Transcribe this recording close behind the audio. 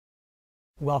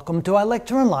Welcome to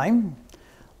iLecture Online.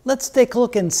 Let's take a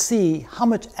look and see how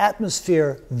much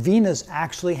atmosphere Venus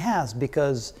actually has,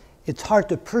 because it's hard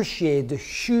to appreciate the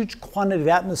huge quantity of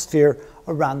atmosphere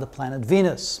around the planet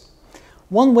Venus.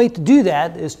 One way to do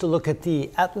that is to look at the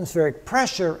atmospheric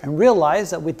pressure and realize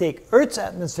that we take Earth's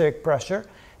atmospheric pressure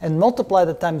and multiply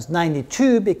that times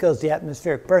 92, because the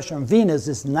atmospheric pressure on Venus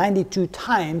is 92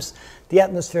 times the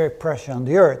atmospheric pressure on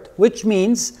the Earth, which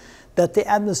means that the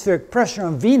atmospheric pressure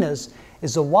on Venus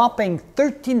is a whopping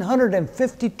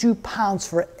 1,352 pounds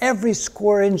for every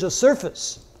square inch of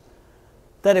surface.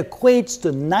 That equates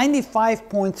to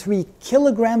 95.3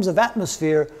 kilograms of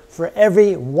atmosphere for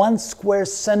every 1 square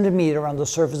centimeter on the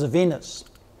surface of Venus.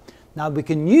 Now we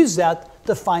can use that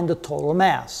to find the total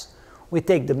mass. We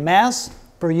take the mass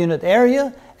per unit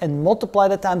area and multiply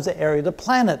that times the area of the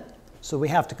planet. So we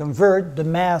have to convert the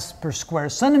mass per square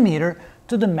centimeter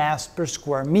to the mass per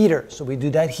square meter. So we do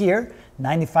that here,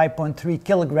 95.3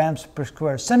 kilograms per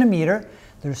square centimeter.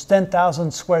 There's 10,000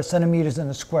 square centimeters in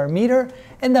a square meter,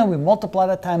 and then we multiply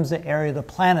that times the area of the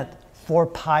planet, 4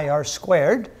 pi r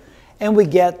squared, and we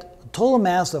get a total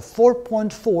mass of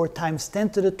 4.4 times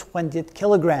 10 to the 20th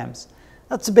kilograms.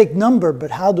 That's a big number,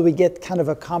 but how do we get kind of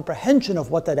a comprehension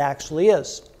of what that actually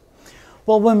is?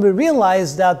 Well, when we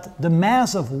realize that the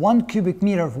mass of 1 cubic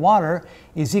meter of water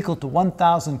is equal to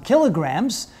 1,000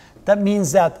 kilograms, that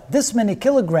means that this many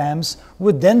kilograms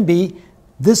would then be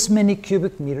this many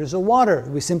cubic meters of water.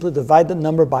 We simply divide the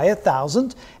number by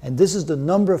 1,000, and this is the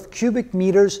number of cubic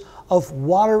meters of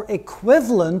water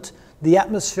equivalent the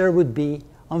atmosphere would be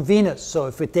on Venus. So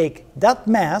if we take that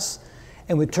mass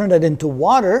and we turn that into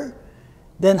water,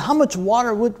 then how much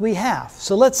water would we have?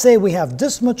 So let's say we have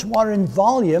this much water in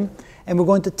volume, and we're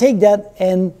going to take that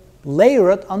and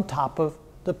layer it on top of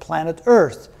the planet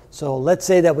Earth. So let's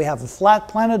say that we have a flat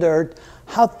planet Earth.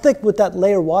 How thick would that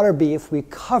layer of water be if we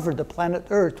covered the planet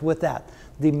Earth with that?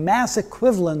 The mass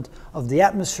equivalent of the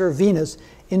atmosphere of Venus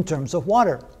in terms of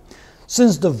water.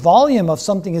 Since the volume of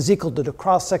something is equal to the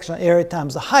cross-sectional area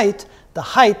times the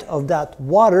height of that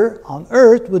water on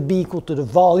Earth would be equal to the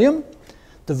volume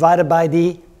divided by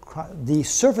the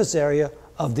surface area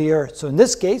of the Earth. So in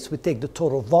this case, we take the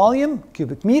total volume,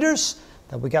 cubic meters,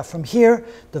 that we got from here,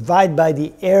 divide by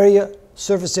the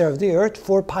surface area of the Earth,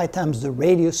 4 pi times the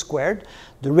radius squared.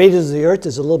 The radius of the Earth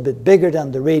is a little bit bigger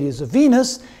than the radius of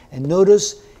Venus, and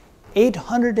notice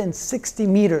 860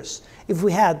 meters. If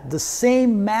we had the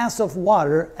same mass of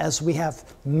water as we have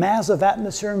mass of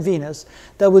atmosphere in Venus,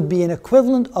 that would be an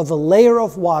equivalent of a layer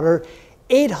of water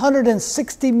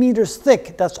 860 meters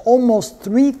thick. That's almost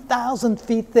 3,000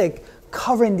 feet thick,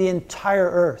 covering the entire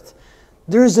Earth.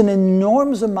 There's an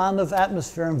enormous amount of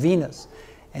atmosphere on Venus,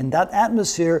 and that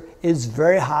atmosphere is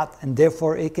very hot, and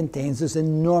therefore it contains this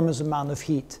enormous amount of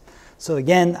heat. So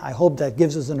again, I hope that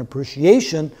gives us an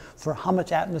appreciation for how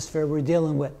much atmosphere we're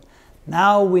dealing with.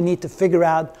 Now we need to figure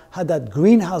out how that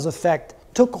greenhouse effect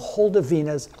took a hold of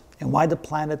Venus and why the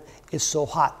planet is so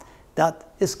hot.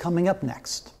 That is coming up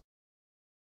next.